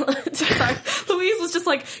how sorry, Louise was just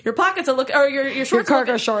like, your pockets are looking, or your shorts, your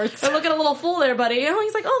cargo shorts. They're looking a little full there, buddy. And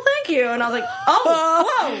he's like, oh, thank you. And I was like,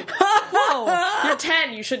 whoa, you're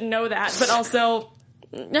 10, you should know that. But also,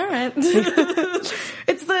 all right.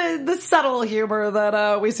 It's the subtle humor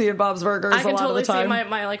that we see in Bob's Burgers. I can a lot totally of the time.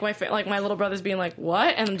 see my little brothers being like,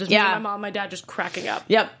 what? And just me and my mom, and my dad just cracking up.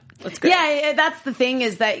 Yep. That's great. Yeah, that's the thing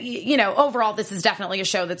is that, overall this is definitely a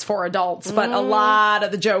show that's for adults, but a lot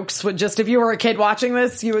of the jokes would just, if you were a kid watching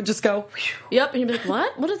this, you would just go, whew. Yep, and you'd be like,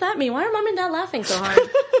 what? What does that mean? Why are mom and dad laughing so hard?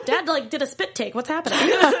 Dad, did a spit take. What's happening?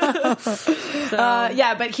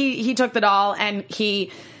 But he took the doll and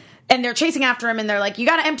they're chasing after him and they're like, you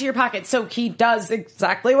gotta empty your pockets. So he does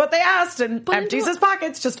exactly what they asked and empties his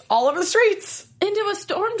pockets just all over the streets. Into a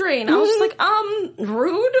storm drain. I was just like,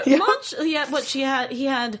 rude? Yeah. Much? Yeah, he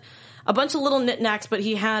had a bunch of little knickknacks, but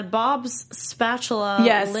he had Bob's spatula,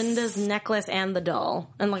 Linda's necklace, and the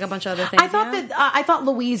doll, and like a bunch of other things. I thought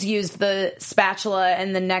Louise used the spatula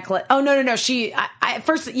and the necklace. Oh no! She he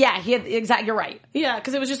had you're right. Yeah,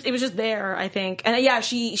 because it was just there, I think, and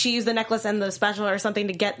she used the necklace and the spatula or something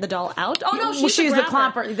to get the doll out. Oh no, she used the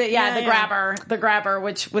clomper, the grabber,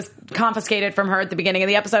 which was confiscated from her at the beginning of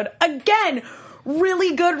the episode. Again.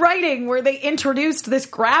 Really good writing where they introduced this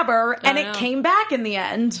grabber and it came back in the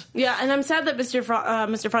end. Yeah, and I'm sad that Mr.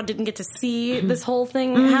 Frog didn't get to see this whole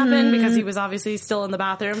thing happen because he was obviously still in the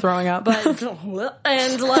bathroom throwing up.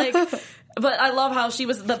 But I love how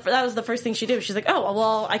that was the first thing she did. She's like, oh,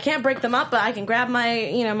 well, I can't break them up, but I can grab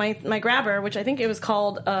my grabber, which I think it was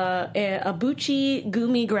called a Bucci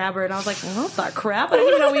Gumi grabber. And I was like, what the crap? I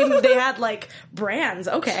didn't even know they had like brands.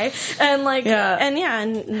 Okay. And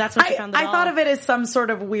and that's when she found the doll. I thought of it as some sort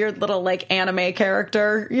of weird little like anime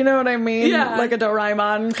character. You know what I mean? Yeah. Like a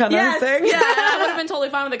Doraemon kind of thing. Yeah. I would have been totally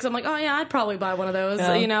fine with it because I'm like, oh yeah, I'd probably buy one of those,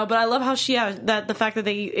 but I love how the fact that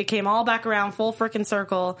it came all back around full frickin'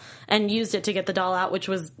 circle and used it to get the doll out, which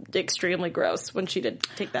was extremely gross when she did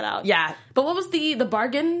take that out. Yeah. But what was the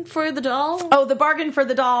bargain for the doll? Oh, the bargain for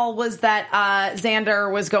the doll was that Xander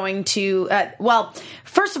was going to,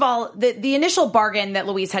 first of all, the initial bargain that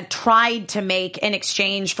Louise had tried to make in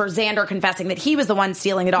exchange for Xander confessing that he was the one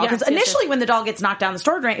stealing the doll. Because initially when the doll gets knocked down the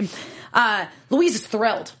storm drain, Louise is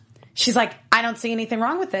thrilled. She's like, I don't see anything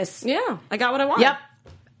wrong with this. Yeah, I got what I want. Yep.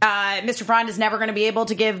 Mr. Frond is never going to be able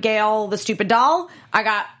to give Gail the stupid doll. I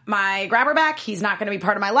got my grabber back. He's not going to be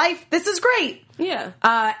part of my life. This is great. Yeah.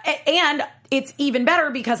 And it's even better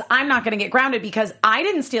because I'm not going to get grounded because I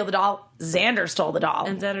didn't steal the doll. Xander stole the doll.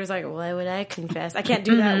 And Xander's like, why would I confess? I can't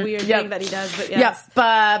do that weird thing that he does, but yes. Yep.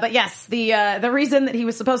 But yes, the reason that he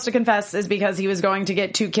was supposed to confess is because he was going to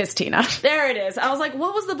kiss Tina. There it is. I was like,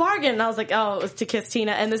 what was the bargain? And I was like, oh, it was to kiss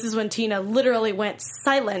Tina. And this is when Tina literally went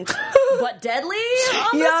silent, but deadly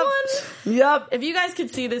on this one. Yep. If you guys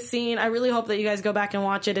could see this scene, I really hope that you guys go back and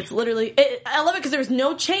watch it. It's literally, I love it because there was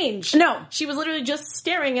no change. No. She was literally just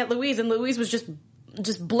staring at Louise, and Louise was just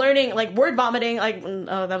blurting, like word vomiting, like,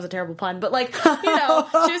 oh, that was a terrible pun, but like, she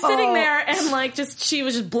was sitting there and like she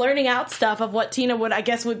was just blurting out stuff of what Tina would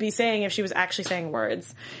be saying if she was actually saying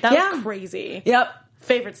words. That was crazy. Yep.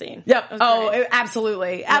 Favorite scene. Yep. Oh,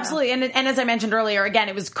 absolutely. Absolutely. And as I mentioned earlier, again,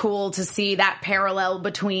 it was cool to see that parallel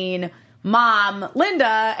between mom, Linda,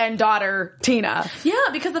 and daughter, Tina. Yeah,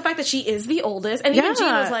 because the fact that she is the oldest, and even Gene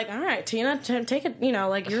was like, all right, Tina, take it,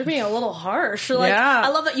 like, you're being a little harsh. Like, I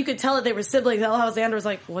love that you could tell that they were siblings. I love how Xander was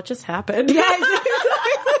like, what just happened? Yeah,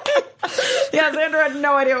 Xander had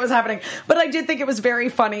no idea what was happening. But I did think it was very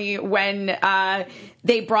funny when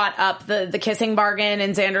they brought up the kissing bargain,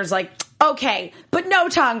 and Xander's like, okay, but no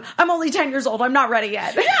tongue. I'm only 10 years old. I'm not ready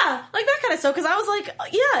yet. Yeah, like that kind of stuff. Because I was like,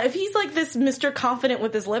 yeah, if he's like this Mr. Confident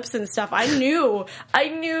with his lips and stuff, I knew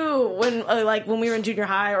when we were in junior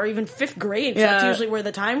high or even 5th grade. That's usually where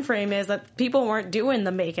the time frame is, that people weren't doing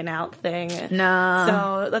the making out thing. No.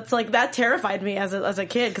 So that's like, that terrified me as a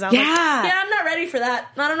kid. Because I was like, I'm not ready for that.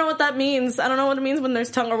 I don't know what that means. I don't know what it means when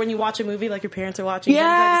there's tongue, or when you watch a movie like your parents are watching. You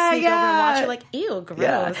sneak over and watch it, like, ew,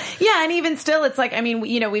 gross. Yeah, and even still, it's like, I mean,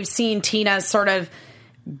 we've seen Tina sort of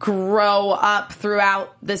grow up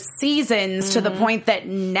throughout the seasons to the point that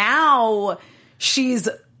now she's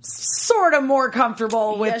sort of more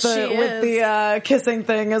comfortable with the kissing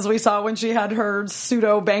thing, as we saw when she had her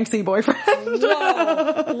pseudo Banksy boyfriend.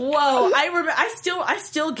 Whoa! I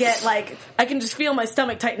still get, like, I can just feel my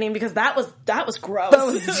stomach tightening because that was gross. That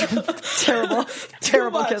was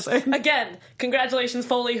terrible kissing. Again, congratulations,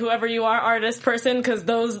 Foley, whoever you are, artist person, because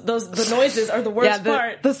the noises are the worst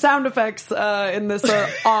part. The sound effects in this are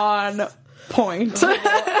on point.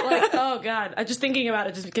 Oh God! Just thinking about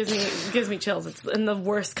it just gives me chills. It's in the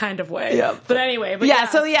worst kind of way. Yep. But anyway,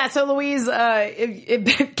 So Louise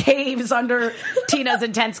it caves under Tina's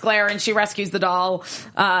intense glare, and she rescues the doll.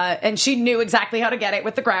 And she knew exactly how to get it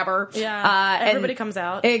with the grabber. Yeah. Everybody comes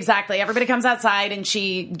out. Exactly. Everybody comes outside, and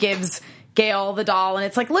she gives Gale the doll, and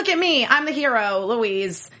it's like, look at me, I'm the hero,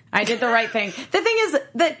 Louise. I did the right thing. The thing is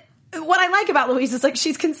that what I like about Louise is like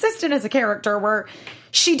she's consistent as a character where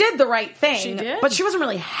she did the right thing, but she wasn't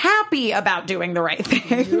really happy about doing the right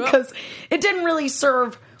thing because it didn't really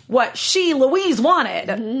serve what Louise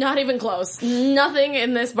wanted. Not even close. Nothing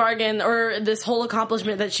in this bargain or this whole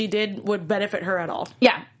accomplishment that she did would benefit her at all.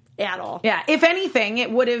 Yeah. At all. Yeah. If anything, it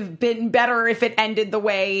would have been better if it ended the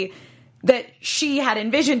way that she had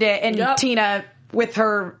envisioned it, and Tina, with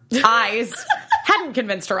her eyes, hadn't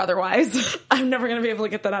convinced her otherwise. I'm never going to be able to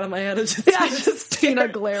get that out of my head. It's just Tina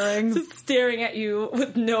glaring. Just staring at you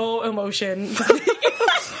with no emotion.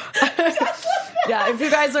 Yeah, if you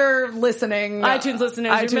guys are listening, iTunes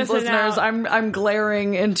listeners, I'm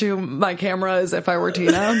glaring into my camera as if I were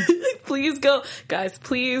Tina. Please go to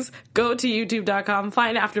youtube.com,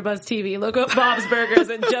 find AfterBuzz TV, look up Bob's Burgers,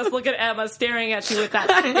 and just look at Emma staring at you with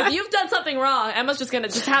that. If you've done something wrong, Emma's just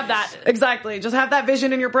gonna have that. Exactly. Just have that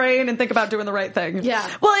vision in your brain and think about doing the right thing. Yeah.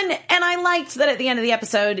 Well, and I liked that at the end of the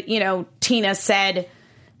episode, Tina said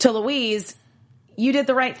to Louise, you did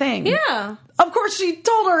the right thing. Yeah. Of course, she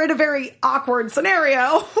told her in a very awkward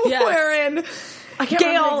scenario wherein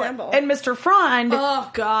Gale and Mr. Frond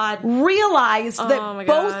realized that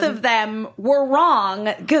both of them were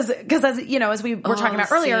wrong because as we were talking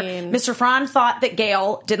about earlier, Mr. Frond thought that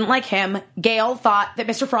Gale didn't like him. Gale thought that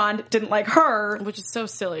Mr. Frond didn't like her. Which is so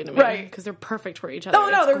silly to me. Right. Because they're perfect for each other.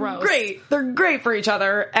 Oh, no, they're great. They're great for each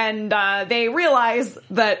other. And they realize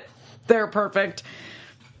that they're perfect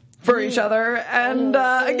for each other, and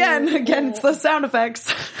again, it's the sound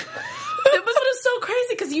effects. It was so crazy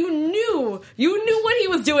because you knew what he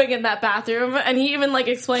was doing in that bathroom, and he even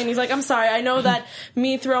explained. He's like, "I'm sorry, I know that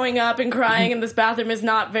me throwing up and crying in this bathroom is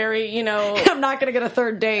not very, I'm not gonna get a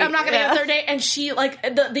third date. And she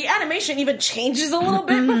the animation even changes a little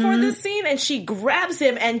bit before this scene, and she grabs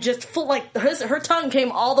him and just her tongue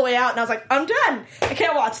came all the way out, and I was like, I'm done. I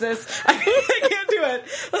can't watch this. I can't do it.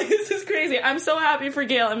 This is crazy. I'm so happy for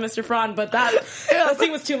Gale and Mr. Frond, but that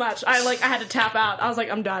scene was too much. I had to tap out. I was like,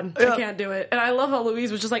 I'm done. I can't do it. And I love how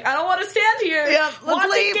Louise was just like, I don't want to stand here. Yeah,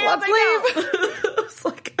 let's leave. I was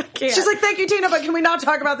like, I can't. She's like, thank you, Tina, but can we not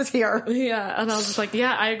talk about this here? Yeah, and I was just like,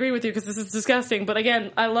 yeah, I agree with you because this is disgusting. But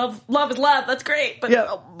again, I love is love. That's great. But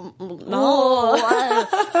no,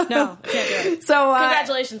 I can't do it. So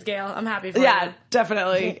congratulations, Gale. I'm happy for you. Yeah,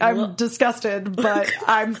 definitely. I'm disgusted, but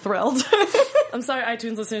I'm thrilled. I'm sorry,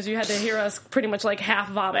 iTunes listeners, you had to hear us pretty much half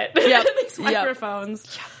vomit these microphones.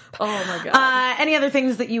 Yep. Oh my God. Any other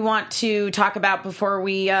things that you want to talk about before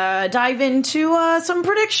we dive into some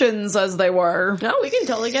predictions as they were? No, we can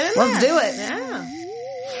totally get in there. Let's do it. Yeah.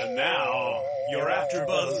 And now, your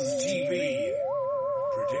AfterBuzz TV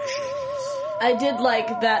predictions. I did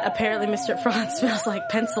like that apparently Mr. Frond smells like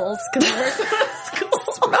pencils because he works at a school.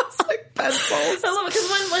 Smells like pencils. I love it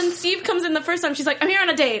because when Steve comes in the first time, she's like, I'm here on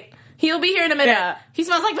a date. He'll be here in a minute. Yeah. He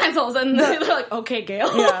smells like pencils. And they're like, okay,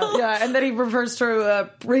 Gale. Yeah. And then he prefers to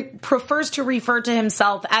refer to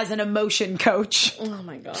himself as an emotion coach. Oh,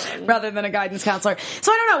 my God. Rather than a guidance counselor.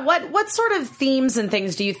 So I don't know. What sort of themes and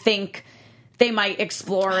things do you think they might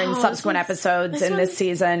explore in subsequent episodes in this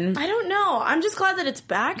season? I don't know. I'm just glad that it's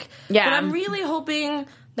back. Yeah. But I'm really hoping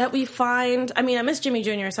that we find. I mean, I miss Jimmy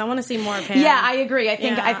Jr., so I want to see more of him. Yeah, I agree.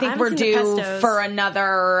 I think we're due for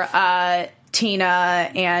another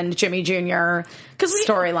Tina and Jimmy Jr.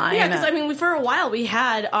 storyline. Yeah, because for a while we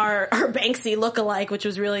had our Banksy lookalike, which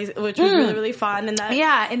was really really fun. And that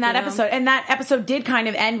in that episode, and that episode did kind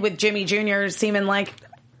of end with Jimmy Jr. seeming like,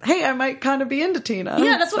 hey, I might kind of be into Tina.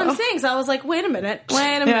 Yeah, that's what I'm saying. So I was like, wait a minute.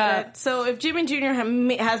 So if Jimmy Jr.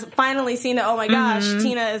 has finally seen that, oh my gosh,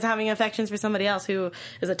 Tina is having affections for somebody else who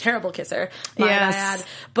is a terrible kisser, might I add.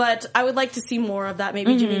 But I would like to see more of that.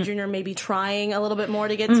 Maybe Jimmy Jr. maybe trying a little bit more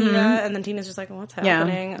to get Tina, and then Tina's just like, what's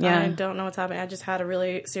happening? I don't know what's happening. I just had a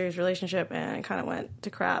really serious relationship, and it kind of went to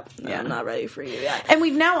crap. I'm not ready for you yet. And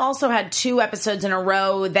we've now also had 2 episodes in a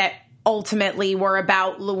row that ultimately were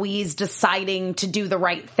about Louise deciding to do the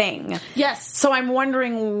right thing. Yes. So I'm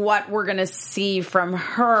wondering what we're going to see from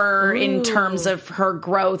her in terms of her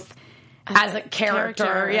growth as a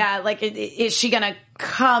character. Yeah, is she going to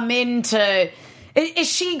come into...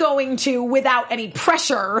 Is she going to, without any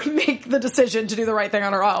pressure, make the decision to do the right thing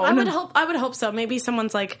on her own? I would hope so. Maybe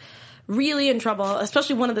someone's really in trouble,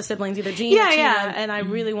 especially one of the siblings, either Jean or Tina, and I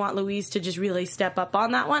really want Louise to just really step up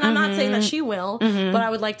on that one. I'm not saying that she will, but I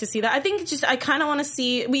would like to see that. I think I kind of want to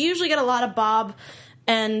see, we usually get a lot of Bob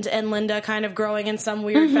and Linda kind of growing in some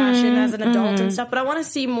weird fashion as an adult and stuff, but I want to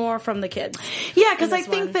see more from the kids. Yeah, because I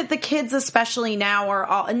think that the kids especially now are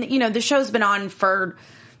all, and the show's been on for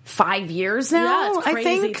 5 years now. Yeah, it's crazy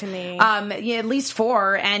I think. to me. At least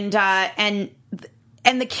 4, and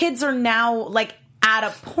the kids are now like at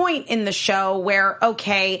a point in the show where,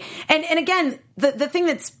 okay, and again, the thing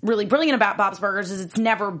that's really brilliant about Bob's Burgers is it's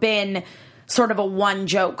never been sort of a one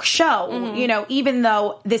joke show. Even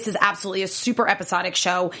though this is absolutely a super episodic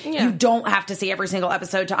show, you don't have to see every single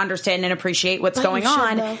episode to understand and appreciate what's going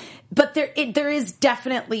on. Though. But there is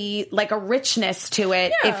definitely like a richness to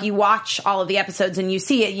it if you watch all of the episodes and you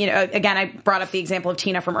see it. Again, I brought up the example of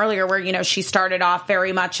Tina from earlier where, she started off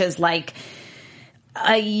very much as like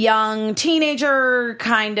a young teenager,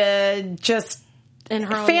 kind of just in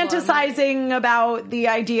her fantasizing about the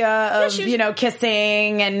idea of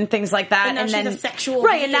kissing and things like that, and then she's a sexual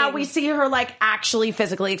right, being. and now we see her like actually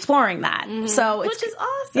physically exploring that. So which is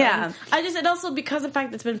awesome. Yeah, it also, because of the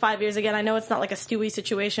fact that it's been 5 years again, I know it's not like a Stewie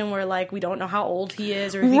situation where like we don't know how old he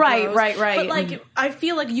is or if he grows, right. But like I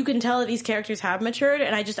feel like you can tell that these characters have matured,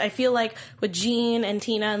 and I feel like with Jean and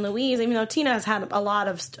Tina and Louise, even though Tina has had a lot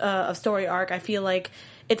of story arc, I feel like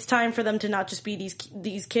it's time for them to not just be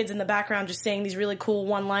these kids in the background just saying these really cool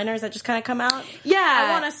one-liners that just kind of come out. Yeah.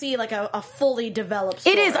 I want to see like a fully developed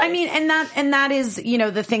story. It is. I mean, and that is,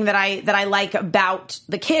 the thing that I like about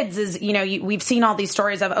the kids is, we've seen all these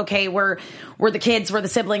stories of, okay, we're the kids, we're the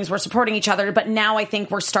siblings, we're supporting each other, but now I think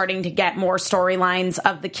we're starting to get more storylines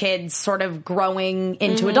of the kids sort of growing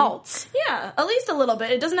into adults. Yeah, at least a little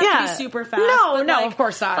bit. It doesn't have to be super fast. No, of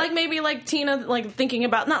course not. Like maybe like Tina, like thinking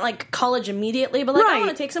about not like college immediately, but like I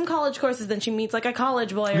want to take some college courses. Then she meets like a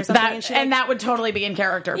college boy or something, and that would totally be in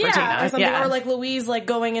character for Tina, or something. Or like Louise, like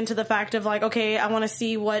going into the fact of like, okay, I want to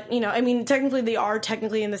see what I mean, technically they are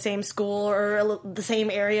technically in the same school or the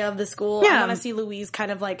same area of the school. I want to see Louise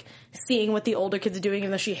kind of like seeing what the older kids are doing,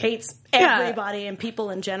 even though she hates everybody and people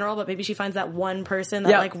in general, but maybe she finds that one person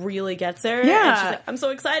that like really gets her. Yeah, and she's like, I'm so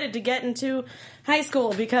excited to get into high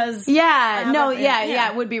school because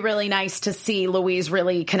it would be really nice to see Louise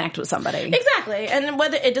really connect with somebody. Exactly. And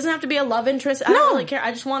whether it doesn't have to be a love interest, I don't really care.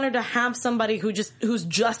 I just want her to have somebody who's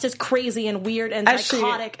just as crazy and weird and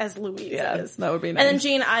psychotic as Louise is. That would be nice. And then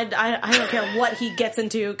Jean, I don't care what he gets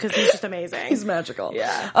into because he's just amazing. He's magical.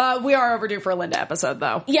 Yeah. We are overdue for a Linda episode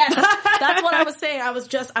though. Yes. That's what I was saying.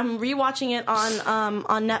 I'm rewatching it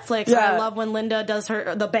on Netflix. And I love when Linda does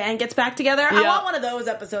the band gets back together. I want one of those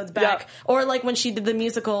episodes back. Or like when she did the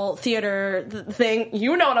musical theater thing.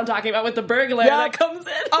 You know what I'm talking about with the burglar that comes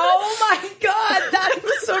in. Oh my god, that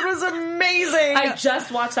episode was amazing. I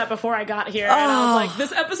just watched that before I got here, and I was like,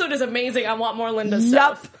 "This episode is amazing. I want more Linda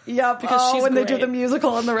stuff." Yep. Because she's when great. They do the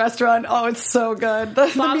musical in the restaurant, it's so good. The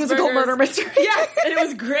musical Burgers. Murder Mystery. Yes, and it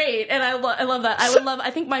was great, and I love that.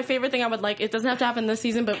 I think my favorite thing I would like. It doesn't have to happen this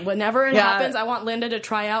season, but whenever it happens, I want Linda to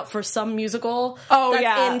try out for some musical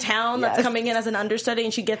that's in town that's coming in as an understudy,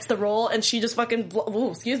 and she gets the role, and she just fucking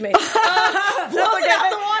blows it out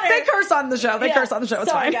the water. They curse on the show. It's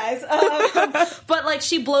Sorry, fine, guys. But like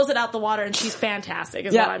she blows it out the water, and she's fantastic.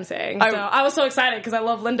 Is what I'm saying. So I was so excited because I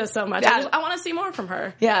love Linda so much. I want to see more from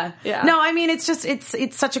her. Yeah. No, I mean it's just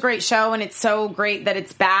it's such a great show, and it's so great that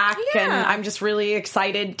it's back, and I'm just really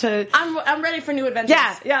excited to. I'm ready for new adventures.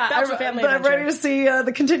 Belcher family adventure. I'm ready to see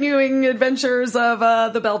the continuing adventures of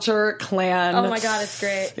the Belcher clan. Oh my god, it's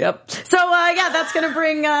great. Yep. So that's going to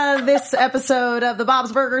bring this episode of the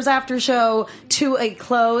Bob's Burgers After Show to a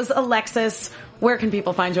close. Alexis, where can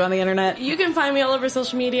people find you on the internet? You can find me all over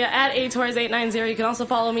social media at aTors890. You can also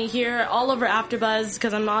follow me here all over AfterBuzz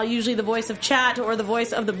because I'm not usually the voice of chat or the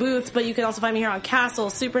voice of the booth, but you can also find me here on Castle,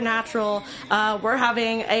 Supernatural. We're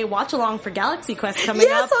having a watch along for Galaxy Quest coming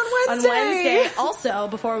up on Wednesday. Also,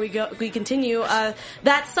 before we continue,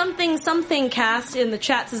 that something cast in the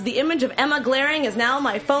chat says the image of Emma glaring is now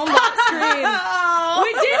my phone lock screen.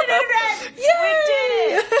 We did it, Internet! Yay! We did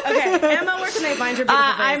it! Okay, Emma, where can they find your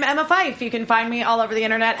beautiful face? I'm Emma Fife. You can find me all over the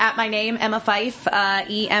internet at my name, Emma Fife,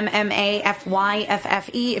 EMMAFYFFE.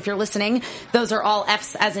 If you're listening, those are all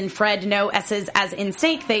F's as in Fred, no S's as in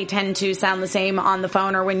snake. They tend to sound the same on the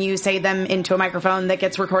phone or when you say them into a microphone that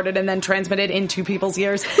gets recorded and then transmitted into people's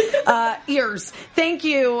ears. Thank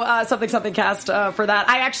you, Something Cast, for that.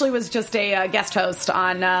 I actually was just a guest host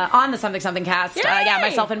on the Something Cast.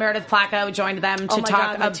 Myself and Meredith Placco joined them to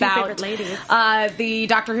talk about ladies. The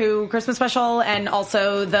Doctor Who Christmas special special and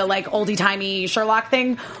also the like oldie-timey Sherlock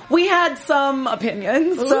thing, we had some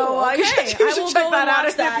opinions. Ooh, so okay. you should check that out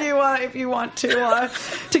if you want to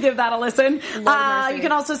give that a listen. You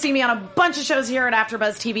can also see me on a bunch of shows here at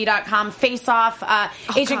AfterBuzzTV.com. Face Off.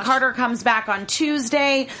 Agent Carter comes back on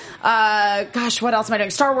Tuesday. What else am I doing?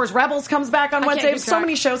 Star Wars Rebels comes back on Wednesday. So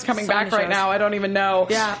many shows coming back right now. I don't even know.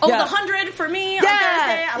 Yeah. Oh, the 100 for me on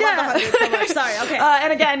Thursday. I love the 100 so much. Sorry. Okay.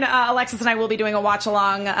 And again, Alexis and I will be doing a watch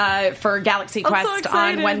along for Galaxy Quest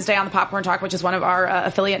on Wednesday on the Popcorn Talk, which is one of our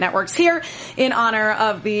affiliate networks here, in honor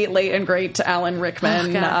of the late and great Alan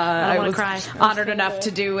Rickman. I was honored enough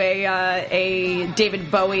to do a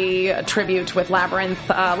David Bowie tribute with Labyrinth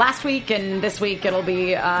last week, and this week it'll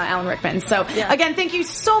be Alan Rickman. So again, thank you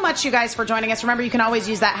so much, you guys, for joining us. Remember, you can always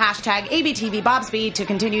use that hashtag ABTVBobsby to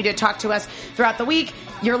continue to talk to us throughout the week,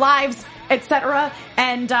 your lives, etc.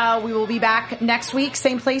 And we will be back next week,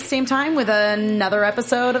 same place, same time, with another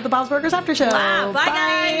episode of the Bob's Burgers After Show. Wow,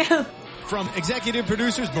 bye, guys. From executive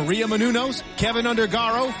producers Maria Menounos, Kevin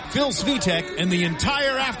Undergaro, Phil Svitek, and the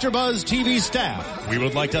entire AfterBuzz TV staff, we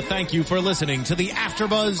would like to thank you for listening to the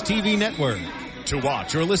AfterBuzz TV network. To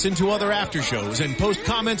watch or listen to other after shows and post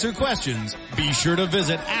comments or questions, be sure to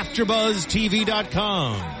visit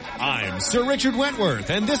AfterBuzzTV.com. I'm Sir Richard Wentworth,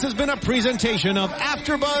 and this has been a presentation of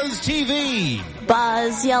AfterBuzz TV.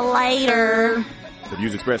 Buzz you later. The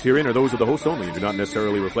views expressed herein are those of the host only and do not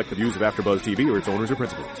necessarily reflect the views of AfterBuzz TV or its owners or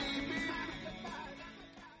principals.